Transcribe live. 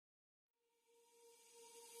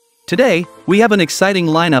Today, we have an exciting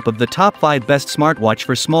lineup of the top 5 best smartwatch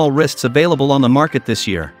for small wrists available on the market this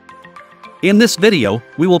year. In this video,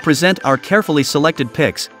 we will present our carefully selected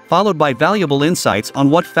picks, followed by valuable insights on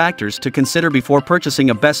what factors to consider before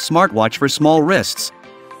purchasing a best smartwatch for small wrists.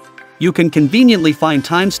 You can conveniently find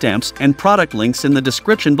timestamps and product links in the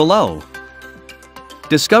description below.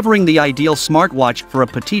 Discovering the ideal smartwatch for a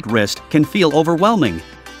petite wrist can feel overwhelming.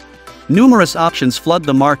 Numerous options flood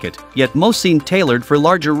the market, yet most seem tailored for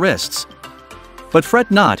larger wrists. But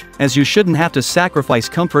fret not, as you shouldn't have to sacrifice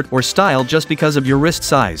comfort or style just because of your wrist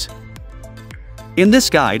size. In this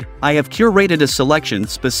guide, I have curated a selection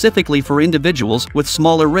specifically for individuals with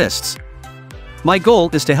smaller wrists. My goal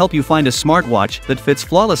is to help you find a smartwatch that fits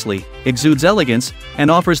flawlessly, exudes elegance,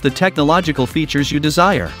 and offers the technological features you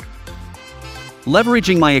desire.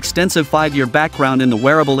 Leveraging my extensive 5-year background in the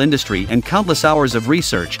wearable industry and countless hours of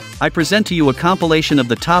research, I present to you a compilation of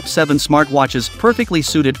the top 7 smartwatches perfectly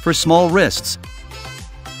suited for small wrists.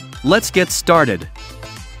 Let's get started.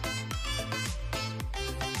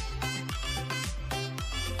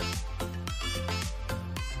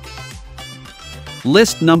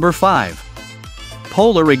 List number 5.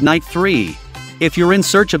 Polar Ignite 3. If you're in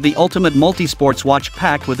search of the ultimate multi-sports watch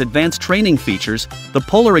packed with advanced training features, the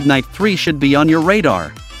Polar Ignite 3 should be on your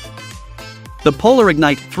radar. The Polar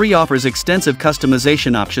Ignite 3 offers extensive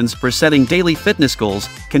customization options for setting daily fitness goals,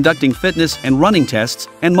 conducting fitness and running tests,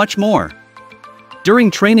 and much more. During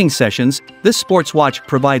training sessions, this sports watch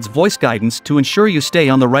provides voice guidance to ensure you stay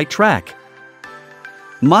on the right track.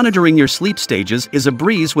 Monitoring your sleep stages is a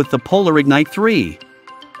breeze with the Polar Ignite 3.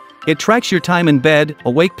 It tracks your time in bed,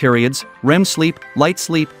 awake periods, REM sleep, light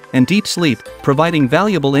sleep, and deep sleep, providing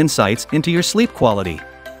valuable insights into your sleep quality.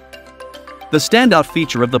 The standout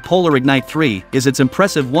feature of the Polar Ignite 3 is its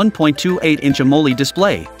impressive 1.28-inch AMOLED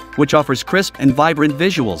display, which offers crisp and vibrant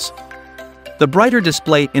visuals. The brighter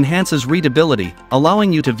display enhances readability,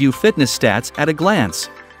 allowing you to view fitness stats at a glance.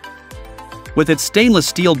 With its stainless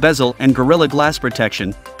steel bezel and Gorilla Glass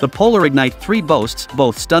protection, the Polar Ignite 3 boasts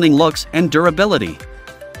both stunning looks and durability.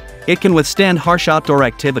 It can withstand harsh outdoor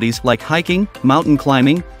activities like hiking, mountain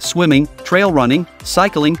climbing, swimming, trail running,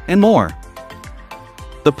 cycling, and more.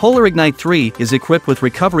 The Polar Ignite 3 is equipped with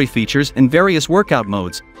recovery features in various workout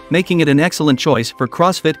modes, making it an excellent choice for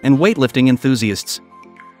CrossFit and weightlifting enthusiasts.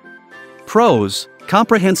 Pros: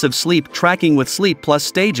 comprehensive sleep tracking with Sleep Plus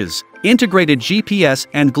stages, integrated GPS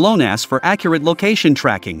and GLONASS for accurate location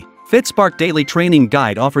tracking. FitSpark Daily Training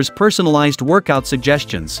Guide offers personalized workout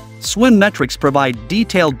suggestions. Swim Metrics provide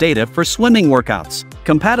detailed data for swimming workouts,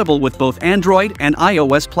 compatible with both Android and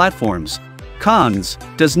iOS platforms. Cons: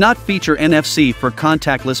 does not feature NFC for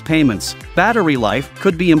contactless payments. Battery life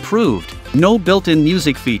could be improved. No built-in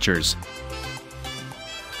music features.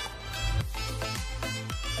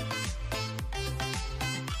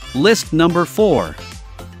 List number 4.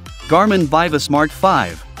 Garmin vívosmart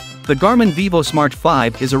 5. The Garmin vívosmart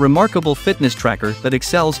 5 is a remarkable fitness tracker that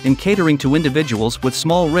excels in catering to individuals with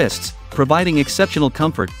small wrists, providing exceptional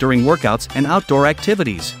comfort during workouts and outdoor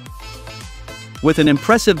activities. With an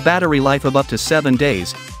impressive battery life of up to 7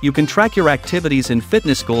 days, you can track your activities and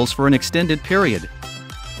fitness goals for an extended period.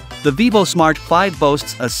 The vívosmart 5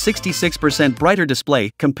 boasts a 66% brighter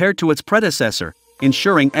display compared to its predecessor,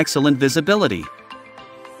 ensuring excellent visibility.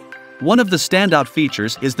 One of the standout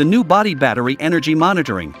features is the new body battery energy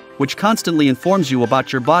monitoring, which constantly informs you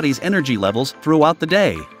about your body's energy levels throughout the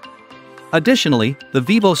day. Additionally, the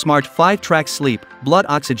vívosmart 5 tracks sleep, blood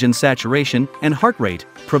oxygen saturation, and heart rate,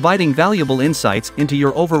 providing valuable insights into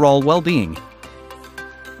your overall well-being.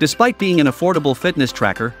 Despite being an affordable fitness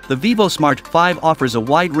tracker, the vívosmart 5 offers a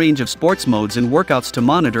wide range of sports modes and workouts to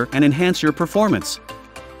monitor and enhance your performance.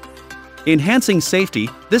 Enhancing safety,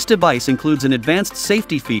 this device includes an advanced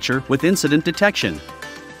safety feature with incident detection.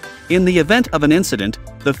 In the event of an incident,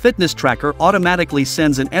 the fitness tracker automatically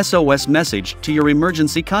sends an SOS message to your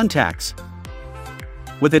emergency contacts.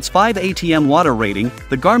 With its 5 ATM water rating,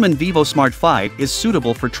 the Garmin vívosmart 5 is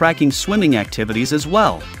suitable for tracking swimming activities as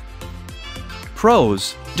well.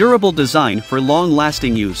 Pros: durable design for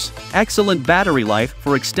long-lasting use, excellent battery life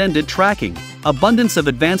for extended tracking, abundance of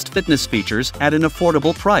advanced fitness features at an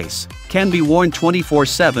affordable price, can be worn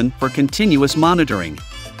 24/7 for continuous monitoring.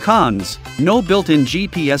 Cons: no built-in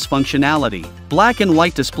GPS functionality, black and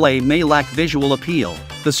white display may lack visual appeal,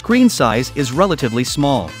 the screen size is relatively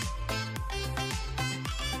small.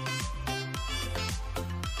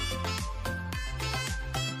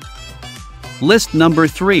 List number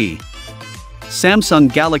 3.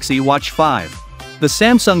 Samsung Galaxy Watch 5. The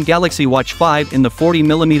Samsung Galaxy Watch 5 in the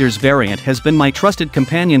 40mm variant has been my trusted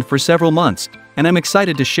companion for several months, and I'm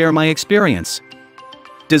excited to share my experience.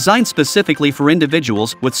 Designed specifically for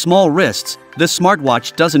individuals with small wrists, this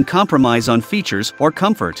smartwatch doesn't compromise on features or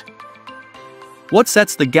comfort. What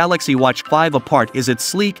sets the Galaxy Watch 5 apart is its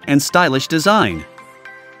sleek and stylish design.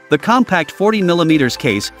 The compact 40mm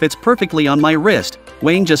case fits perfectly on my wrist,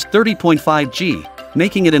 weighing just 30.5 g,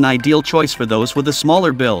 making it an ideal choice for those with a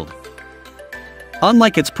smaller build.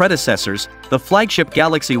 Unlike its predecessors, the flagship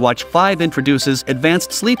Galaxy Watch 5 introduces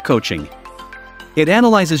advanced sleep coaching. It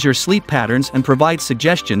analyzes your sleep patterns and provides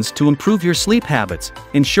suggestions to improve your sleep habits,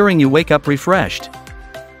 ensuring you wake up refreshed.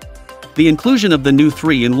 The inclusion of the new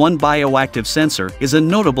 3-in-1 bioactive sensor is a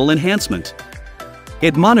notable enhancement.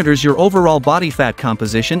 It monitors your overall body fat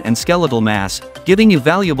composition and skeletal mass, giving you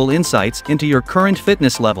valuable insights into your current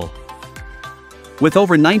fitness level. With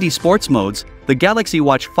over 90 sports modes, the Galaxy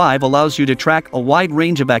Watch 5 allows you to track a wide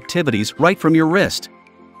range of activities right from your wrist.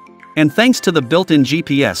 And thanks to the built-in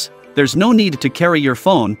GPS, there's no need to carry your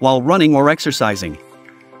phone while running or exercising.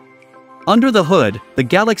 Under the hood, the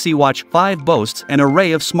Galaxy Watch 5 boasts an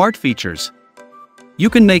array of smart features. You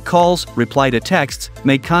can make calls, reply to texts,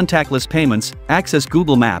 make contactless payments, access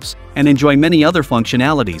Google Maps, and enjoy many other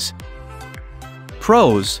functionalities.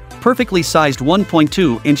 Pros: perfectly sized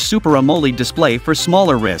 1.2-inch Super AMOLED display for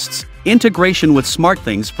smaller wrists, integration with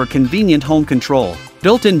SmartThings for convenient home control,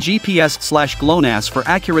 built-in GPS/GLONASS for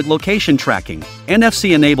accurate location tracking,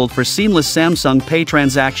 NFC enabled for seamless Samsung Pay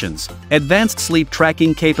transactions, advanced sleep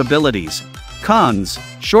tracking capabilities. Cons: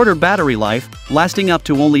 shorter battery life, lasting up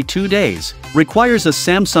to only 2 days, requires a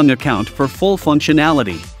Samsung account for full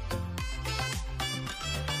functionality.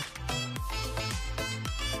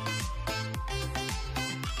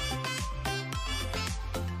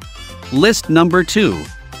 List number 2.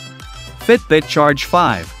 Fitbit Charge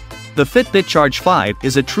 5. The Fitbit Charge 5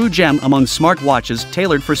 is a true gem among smartwatches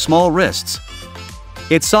tailored for small wrists.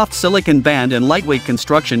 Its soft silicon band and lightweight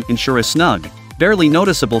construction ensure a snug, barely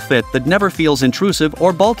noticeable fit that never feels intrusive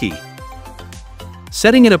or bulky.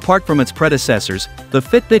 Setting it apart from its predecessors, the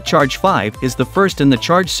Fitbit Charge 5 is the first in the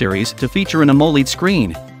Charge series to feature an AMOLED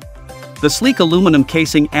screen. The sleek aluminum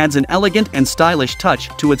casing adds an elegant and stylish touch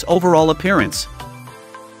to its overall appearance.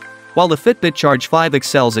 While the Fitbit Charge 5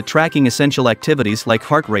 excels at tracking essential activities like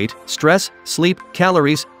heart rate, stress, sleep,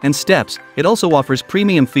 calories, and steps, it also offers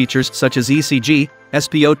premium features such as ECG,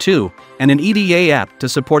 SpO2, and an EDA app to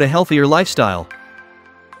support a healthier lifestyle.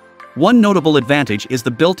 One notable advantage is the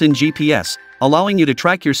built-in GPS, allowing you to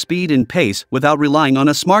track your speed and pace without relying on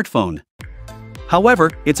a smartphone.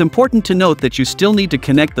 However, it's important to note that you still need to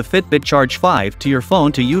connect the Fitbit Charge 5 to your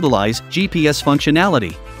phone to utilize GPS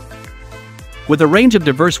functionality. With a range of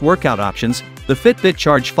diverse workout options, the Fitbit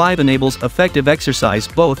Charge 5 enables effective exercise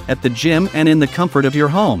both at the gym and in the comfort of your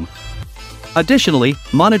home. Additionally,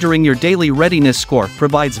 monitoring your daily readiness score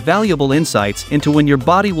provides valuable insights into when your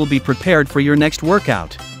body will be prepared for your next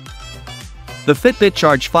workout. The Fitbit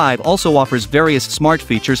Charge 5 also offers various smart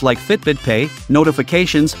features like Fitbit Pay,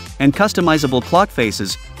 notifications, and customizable clock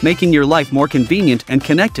faces, making your life more convenient and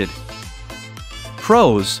connected.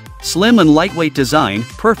 Pros: slim and lightweight design,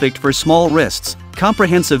 perfect for small wrists,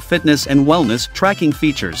 comprehensive fitness and wellness tracking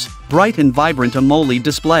features, bright and vibrant AMOLED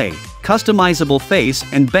display, customizable face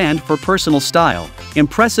and band for personal style,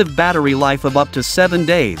 impressive battery life of up to 7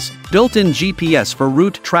 days, built-in GPS for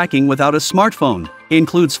route tracking without a smartphone,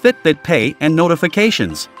 includes Fitbit Pay and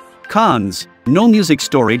notifications. Cons: no music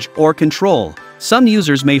storage or control. Some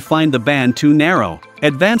users may find the band too narrow.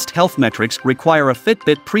 Advanced health metrics require a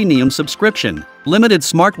Fitbit Premium subscription. Limited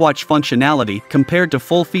smartwatch functionality compared to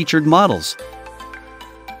full-featured models.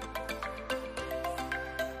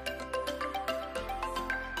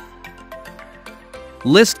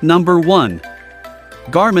 List number 1.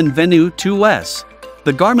 Garmin Venu 2S.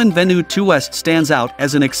 The Garmin Venu 2S stands out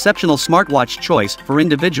as an exceptional smartwatch choice for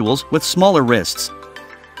individuals with smaller wrists.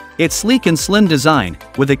 Its sleek and slim design,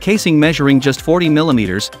 with a casing measuring just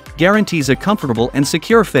 40mm, guarantees a comfortable and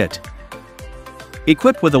secure fit.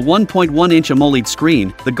 Equipped with a 1.1-inch AMOLED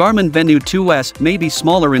screen, the Garmin Venu 2S may be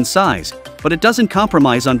smaller in size, but it doesn't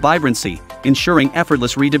compromise on vibrancy, ensuring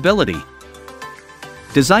effortless readability.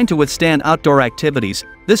 Designed to withstand outdoor activities,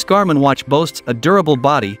 this Garmin watch boasts a durable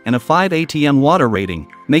body and a 5 ATM water rating,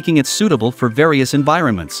 making it suitable for various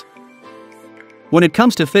environments. When it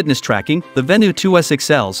comes to fitness tracking, the Venu 2S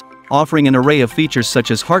excels, offering an array of features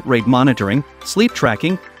such as heart rate monitoring, sleep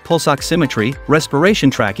tracking, pulse oximetry,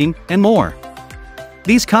 respiration tracking, and more.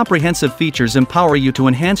 These comprehensive features empower you to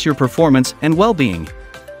enhance your performance and well-being.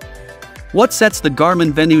 What sets the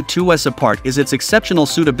Garmin Venu 2S apart is its exceptional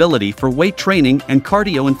suitability for weight training and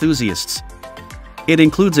cardio enthusiasts. It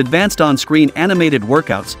includes advanced on-screen animated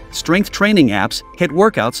workouts, strength training apps, HIIT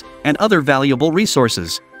workouts, and other valuable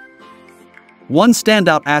resources. One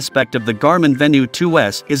standout aspect of the Garmin Venu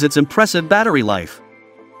 2S is its impressive battery life.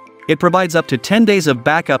 It provides up to 10 days of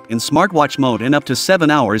backup in smartwatch mode and up to 7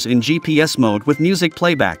 hours in GPS mode with music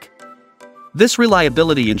playback. This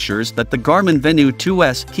reliability ensures that the Garmin Venu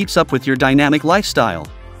 2S keeps up with your dynamic lifestyle.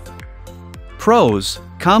 Pros: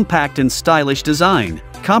 compact and stylish design,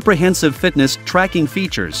 comprehensive fitness tracking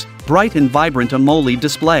features, bright and vibrant AMOLED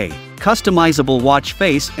display, customizable watch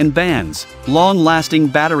face and bands, long-lasting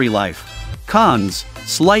battery life. Cons: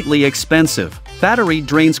 slightly expensive. Battery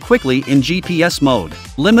drains quickly in GPS mode.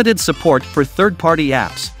 Limited support for third-party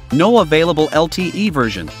apps. No available LTE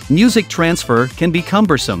version. Music transfer can be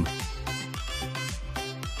cumbersome.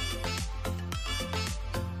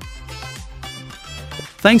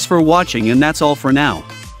 Thanks for watching, and that's all for now.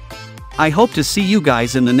 I hope to see you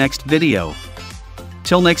guys in the next video.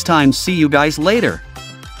 Till next time, see you guys later.